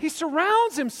out he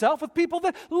surrounds himself with people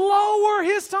that lower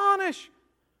his tarnish,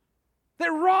 that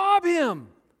rob him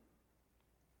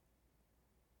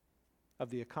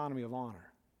of the economy of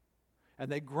honor.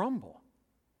 And they grumble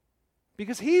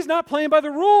because he's not playing by the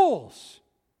rules.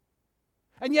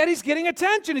 And yet he's getting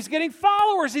attention, he's getting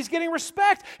followers, he's getting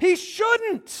respect. He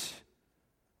shouldn't.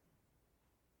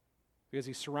 Because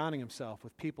he's surrounding himself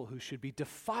with people who should be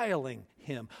defiling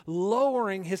him,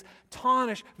 lowering his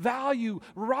tarnish value,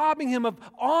 robbing him of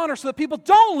honor so that people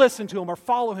don't listen to him or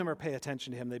follow him or pay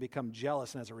attention to him. They become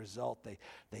jealous, and as a result,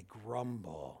 they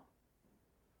grumble.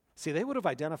 See, they would have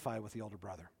identified with the older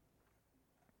brother.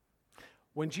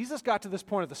 When Jesus got to this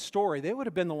point of the story, they would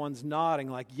have been the ones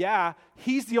nodding like, yeah,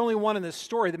 he's the only one in this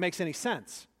story that makes any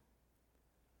sense.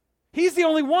 He's the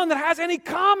only one that has any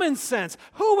common sense.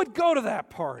 Who would go to that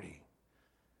party?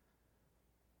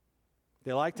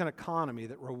 They liked an economy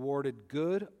that rewarded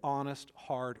good, honest,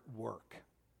 hard work.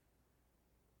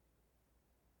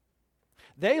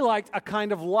 They liked a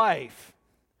kind of life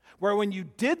where when you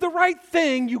did the right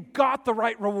thing, you got the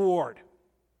right reward.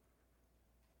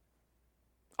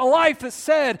 A life that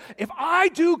said, if I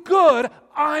do good,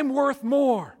 I'm worth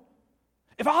more.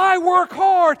 If I work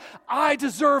hard, I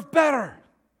deserve better.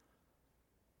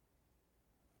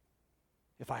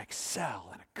 If I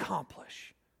excel and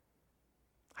accomplish,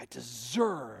 I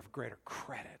deserve greater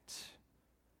credit.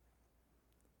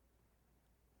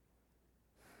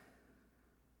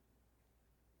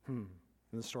 And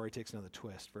the story takes another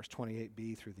twist. Verse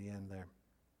 28b through the end there.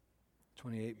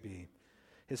 28b.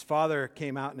 His father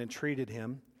came out and entreated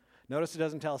him. Notice it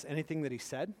doesn't tell us anything that he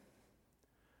said.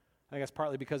 I think that's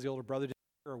partly because the older brother didn't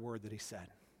hear a word that he said.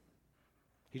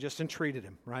 He just entreated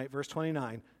him, right? Verse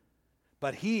 29.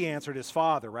 But he answered his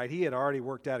father, right? He had already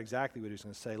worked out exactly what he was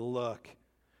going to say. Look,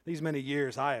 these many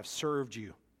years I have served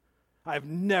you. I have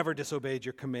never disobeyed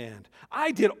your command.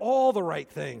 I did all the right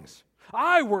things.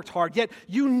 I worked hard, yet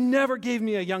you never gave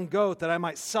me a young goat that I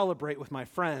might celebrate with my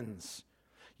friends.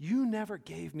 You never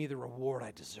gave me the reward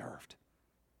I deserved.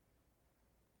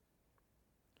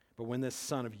 But when this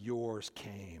son of yours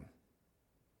came,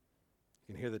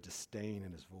 you can hear the disdain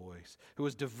in his voice, who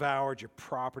has devoured your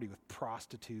property with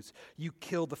prostitutes, you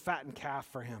killed the fattened calf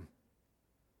for him.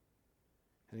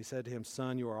 And he said to him,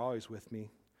 Son, you are always with me,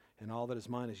 and all that is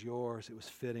mine is yours. It was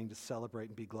fitting to celebrate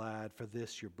and be glad, for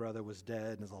this your brother was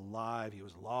dead and is alive. He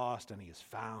was lost and he is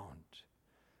found.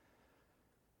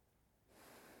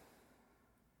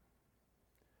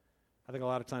 I think a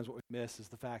lot of times what we miss is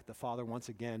the fact the father once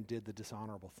again did the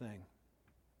dishonorable thing.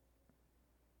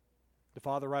 The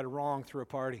father, right or wrong, threw a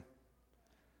party.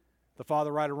 The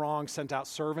father, right or wrong, sent out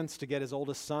servants to get his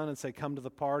oldest son and say, come to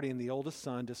the party, and the oldest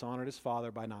son dishonored his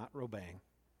father by not obeying.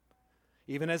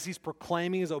 Even as he's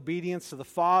proclaiming his obedience to the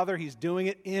Father, he's doing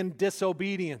it in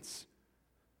disobedience.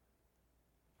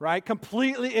 Right?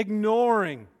 Completely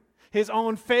ignoring his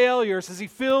own failures as he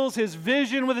fills his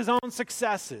vision with his own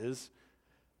successes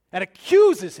and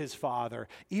accuses his father,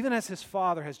 even as his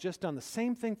father has just done the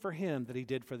same thing for him that he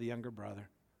did for the younger brother.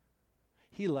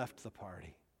 He left the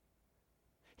party.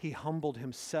 He humbled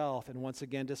himself and once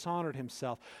again dishonored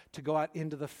himself to go out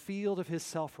into the field of his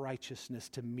self-righteousness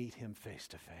to meet him face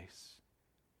to face.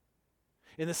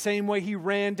 In the same way he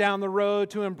ran down the road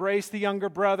to embrace the younger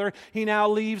brother, he now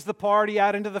leaves the party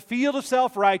out into the field of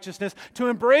self-righteousness to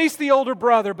embrace the older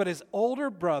brother, but his older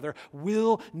brother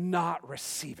will not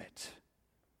receive it.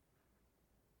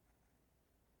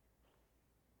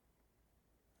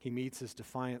 He meets his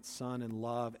defiant son in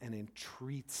love and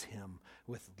entreats him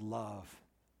with love,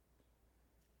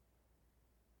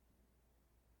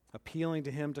 appealing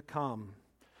to him to come,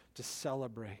 to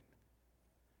celebrate,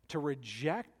 to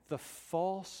reject the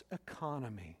false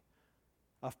economy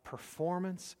of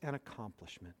performance and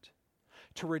accomplishment.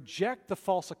 To reject the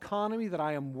false economy that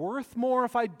I am worth more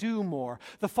if I do more.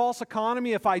 The false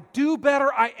economy, if I do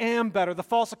better, I am better. The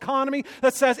false economy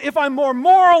that says, if I'm more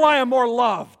moral, I am more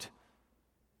loved.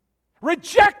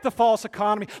 Reject the false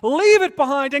economy. Leave it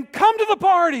behind and come to the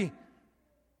party.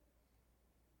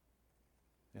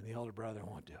 And the older brother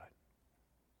won't do it.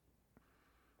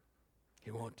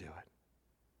 He won't do it.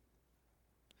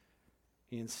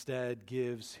 He instead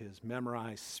gives his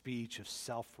memorized speech of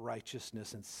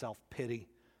self-righteousness and self-pity.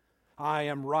 I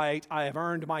am right. I have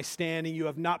earned my standing. You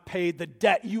have not paid the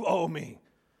debt you owe me.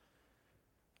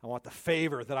 I want the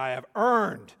favor that I have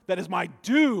earned, that is my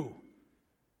due.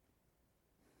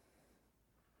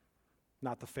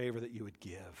 Not the favor that you would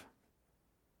give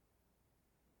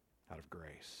out of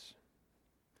grace.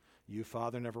 You,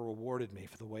 Father, never rewarded me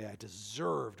for the way I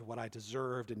deserved what I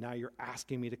deserved, and now you're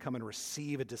asking me to come and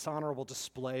receive a dishonorable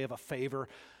display of a favor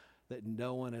that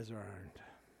no one has earned.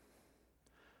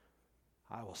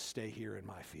 I will stay here in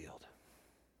my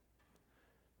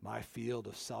field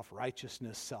of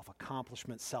self-righteousness,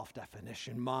 self-accomplishment,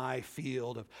 self-definition, my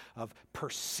field of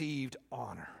perceived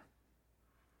honor,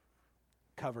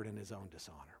 covered in his own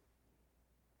dishonor.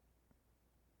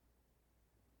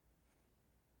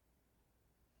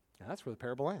 Now, that's where the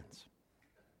parable ends.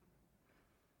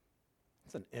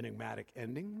 It's an enigmatic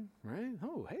ending, right?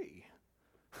 Oh, hey.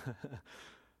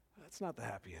 That's not the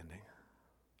happy ending.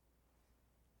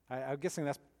 I'm guessing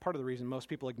that's part of the reason most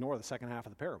people ignore the second half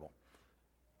of the parable,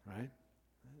 right?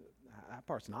 That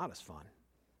part's not as fun.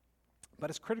 But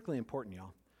it's critically important,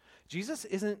 y'all. Jesus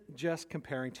isn't just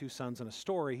comparing two sons in a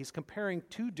story. He's comparing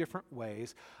two different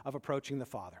ways of approaching the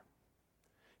Father.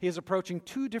 He is approaching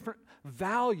two different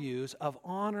values of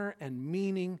honor and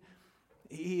meaning.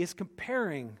 He is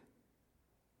comparing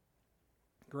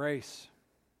grace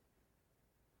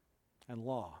and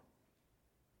law,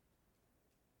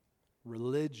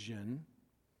 religion,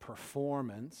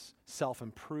 performance,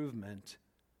 self-improvement,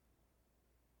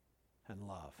 and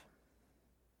love.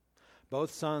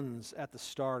 Both sons at the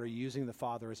start are using the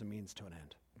Father as a means to an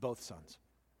end. Both sons.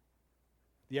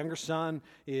 The younger son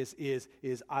is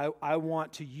I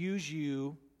want to use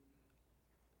you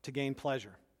to gain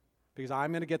pleasure, because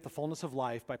I'm going to get the fullness of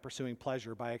life by pursuing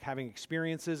pleasure, by having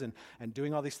experiences and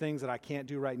doing all these things that I can't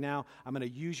do right now. I'm going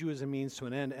to use you as a means to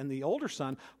an end. And the older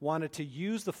son wanted to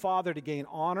use the Father to gain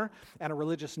honor and a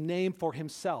religious name for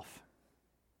himself.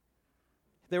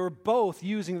 They were both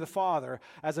using the Father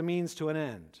as a means to an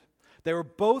end. They were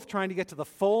both trying to get to the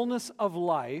fullness of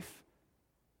life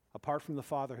apart from the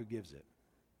Father who gives it.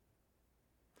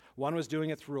 One was doing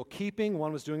it through rule keeping,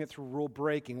 one was doing it through rule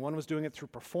breaking, one was doing it through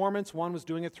performance, one was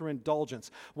doing it through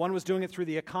indulgence, one was doing it through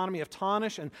the economy of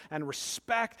tonish and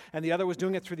respect, and the other was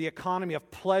doing it through the economy of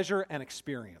pleasure and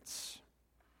experience.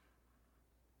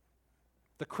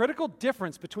 The critical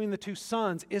difference between the two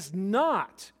sons is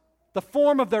not the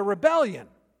form of their rebellion.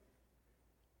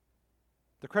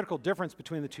 The critical difference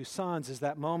between the two sons is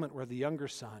that moment where the younger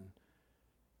son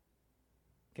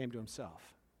came to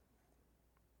himself.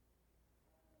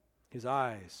 His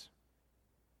eyes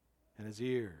and his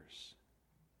ears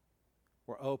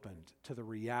were opened to the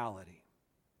reality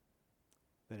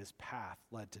that his path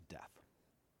led to death.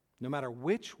 No matter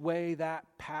which way that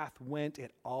path went,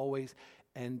 it always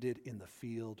ended in the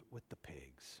field with the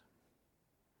pigs.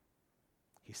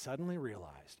 He suddenly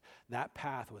realized that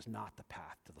path was not the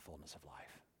path to the fullness of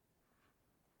life.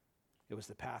 It was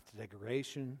the path to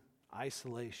degradation,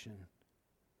 isolation,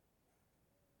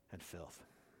 and filth.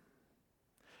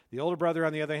 The older brother,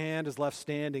 on the other hand, is left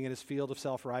standing in his field of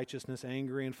self-righteousness,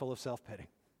 angry and full of self-pity.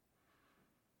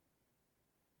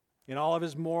 In all of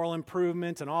his moral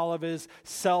improvement and all of his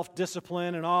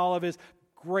self-discipline and all of his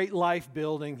great life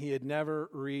building, he had never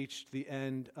reached the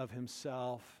end of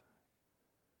himself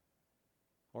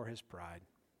or his pride.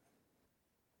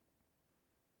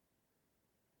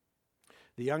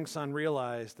 The young son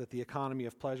realized that the economy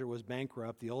of pleasure was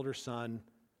bankrupt. The older son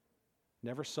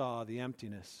never saw the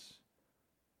emptiness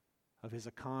of his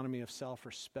economy of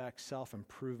self-respect,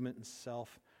 self-improvement, and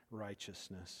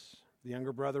self-righteousness. The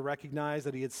younger brother recognized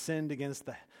that he had sinned against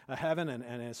heaven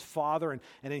and his father,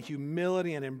 and in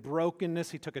humility and in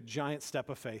brokenness, he took a giant step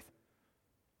of faith.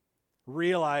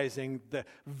 Realizing the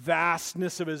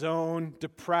vastness of his own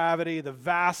depravity, the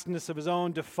vastness of his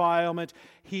own defilement,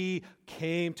 he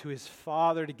came to his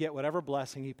father to get whatever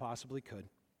blessing he possibly could.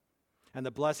 And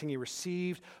the blessing he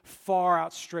received far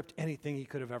outstripped anything he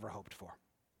could have ever hoped for.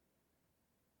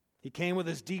 He came with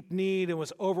his deep need and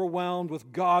was overwhelmed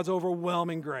with God's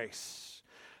overwhelming grace.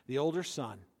 The older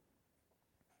son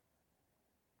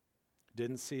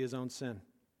didn't see his own sin.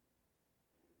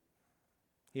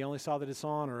 He only saw the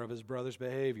dishonor of his brother's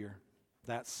behavior,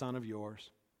 that son of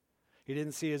yours. He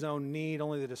didn't see his own need,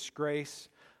 only the disgrace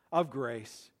of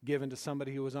grace given to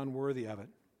somebody who was unworthy of it.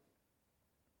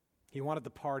 He wanted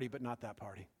the party, but not that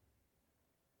party.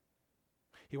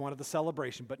 He wanted the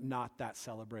celebration, but not that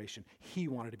celebration. He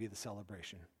wanted to be the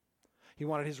celebration. He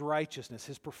wanted his righteousness,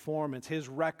 his performance, his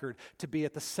record to be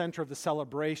at the center of the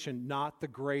celebration, not the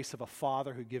grace of a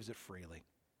father who gives it freely.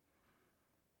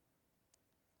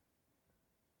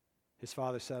 His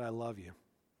father said, "I love you,"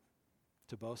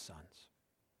 to both sons.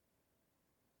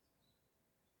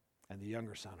 And the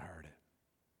younger son heard it.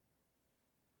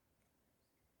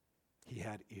 He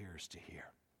had ears to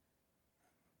hear.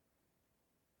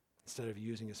 Instead of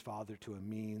using his father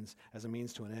as a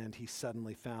means to an end, he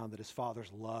suddenly found that his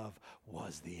father's love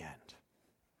was the end.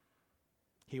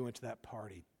 He went to that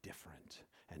party different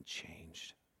and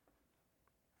changed.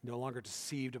 No longer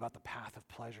deceived about the path of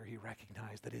pleasure, he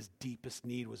recognized that his deepest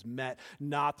need was met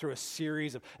not through a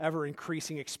series of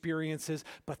ever-increasing experiences,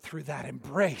 but through that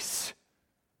embrace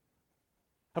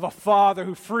of a father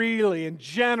who freely and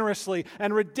generously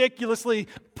and ridiculously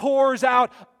pours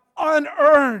out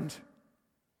unearned,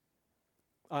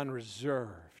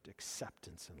 unreserved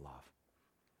acceptance and love.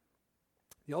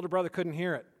 The older brother couldn't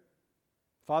hear it.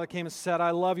 Father came and said, "I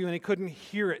love you," and he couldn't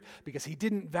hear it because he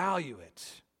didn't value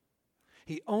it.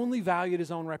 He only valued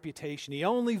his own reputation. He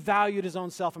only valued his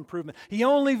own self-improvement. He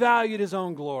only valued his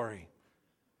own glory.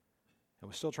 And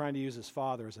was still trying to use his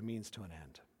father as a means to an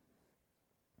end.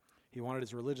 He wanted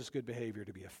his religious good behavior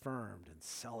to be affirmed and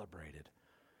celebrated.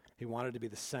 He wanted to be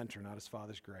the center, not his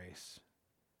father's grace.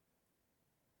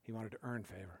 He wanted to earn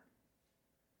favor,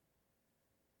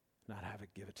 not have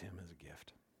it give it to him as a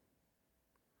gift.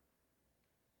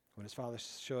 When his father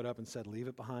showed up and said, leave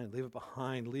it behind,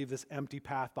 leave this empty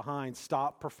path behind,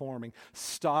 stop performing,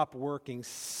 stop working,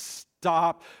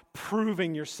 stop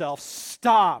proving yourself,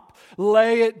 stop,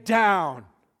 lay it down,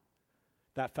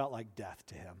 that felt like death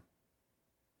to him.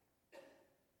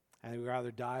 And he would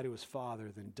rather die to his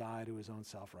father than die to his own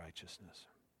self-righteousness.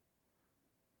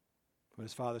 When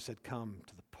his father said, come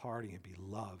to the party and be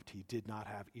loved, he did not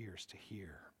have ears to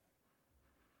hear.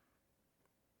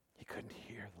 He couldn't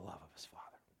hear the love of his father.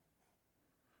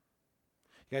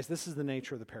 Guys, this is the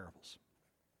nature of the parables.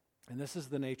 And this is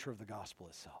the nature of the gospel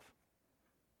itself.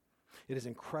 It is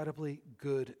incredibly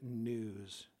good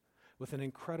news with an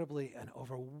incredibly and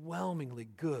overwhelmingly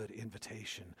good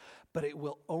invitation. But it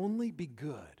will only be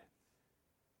good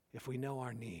if we know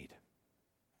our need.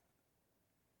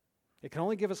 It can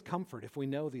only give us comfort if we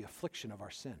know the affliction of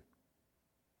our sin.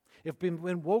 If we've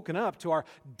been woken up to our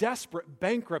desperate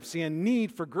bankruptcy and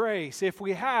need for grace, if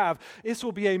we have, this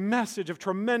will be a message of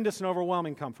tremendous and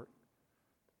overwhelming comfort.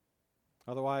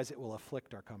 Otherwise, it will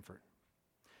afflict our comfort.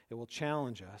 It will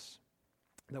challenge us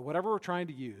that whatever we're trying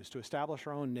to use to establish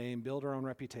our own name, build our own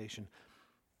reputation,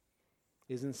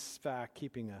 is in fact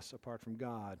keeping us apart from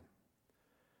God.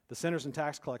 The sinners and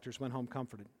tax collectors went home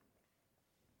comforted.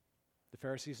 The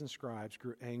Pharisees and scribes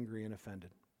grew angry and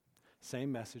offended.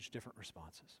 Same message, different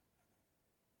responses.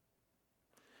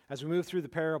 As we move through the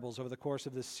parables over the course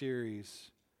of this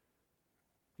series,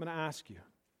 I'm going to ask you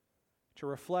to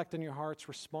reflect on your heart's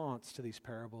response to these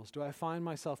parables. Do I find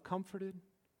myself comforted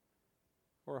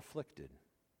or afflicted?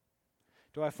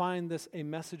 Do I find this a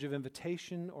message of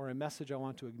invitation or a message I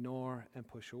want to ignore and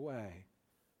push away?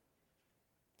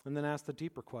 And then ask the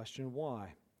deeper question,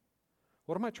 why?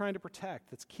 What am I trying to protect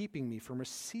that's keeping me from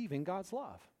receiving God's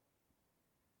love?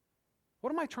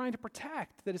 What am I trying to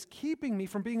protect that is keeping me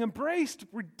from being embraced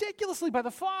ridiculously by the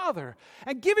Father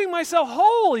and giving myself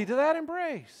wholly to that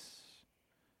embrace?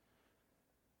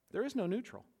 There is no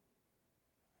neutral.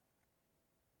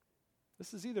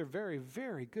 This is either very,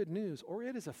 very good news or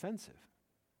it is offensive.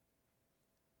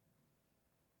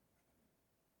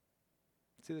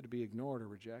 It's either to be ignored or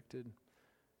rejected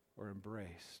or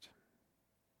embraced.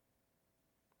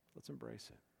 Let's embrace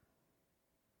it.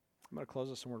 I'm going to close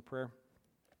this in a word of prayer.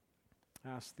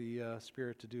 Ask the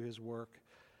Spirit to do His work.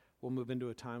 We'll move into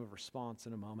a time of response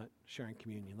in a moment, sharing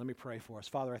communion. Let me pray for us.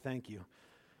 Father, I thank you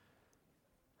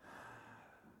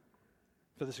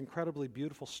for this incredibly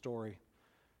beautiful story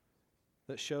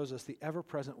that shows us the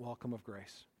ever-present welcome of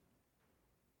grace.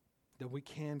 That we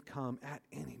can come at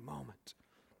any moment.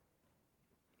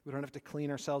 We don't have to clean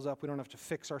ourselves up. We don't have to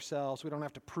fix ourselves. We don't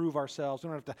have to prove ourselves. We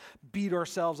don't have to beat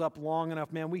ourselves up long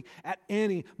enough. Man, we, at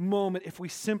any moment, if we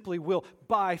simply will,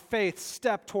 by faith,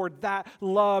 step toward that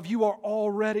love, you are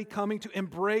already coming to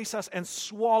embrace us and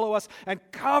swallow us and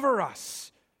cover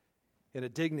us in a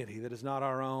dignity that is not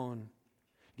our own,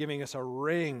 giving us a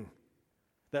ring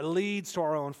that leads to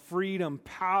our own freedom,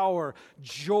 power,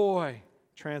 joy,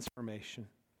 transformation.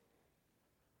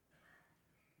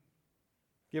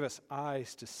 Give us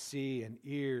eyes to see and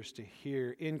ears to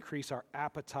hear. Increase our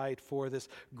appetite for this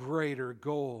greater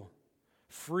goal.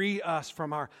 Free us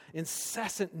from our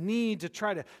incessant need to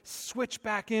try to switch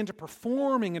back into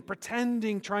performing and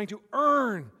pretending, trying to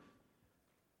earn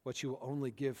what you will only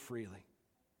give freely.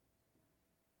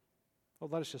 Oh,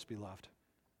 let us just be loved.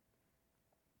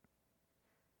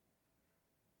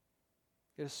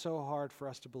 It is so hard for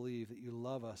us to believe that you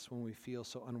love us when we feel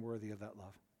so unworthy of that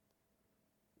love.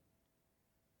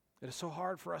 It is so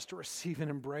hard for us to receive an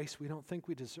embrace we don't think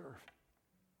we deserve.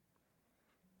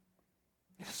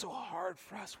 It is so hard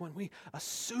for us when we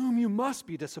assume you must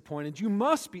be disappointed, you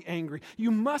must be angry, you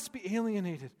must be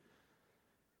alienated.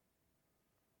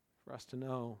 For us to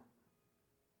know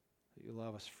that you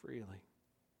love us freely,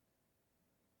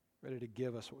 ready to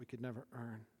give us what we could never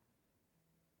earn.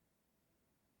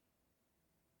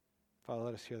 Father,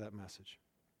 let us hear that message,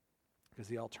 because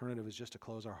the alternative is just to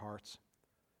close our hearts,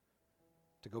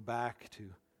 to go back to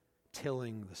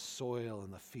tilling the soil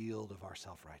in the field of our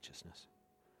self-righteousness.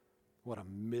 What a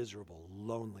miserable,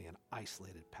 lonely, and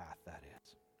isolated path that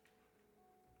is.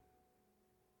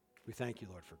 We thank you,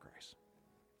 Lord, for grace.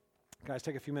 Guys,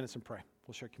 take a few minutes and pray.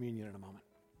 We'll share communion in a moment.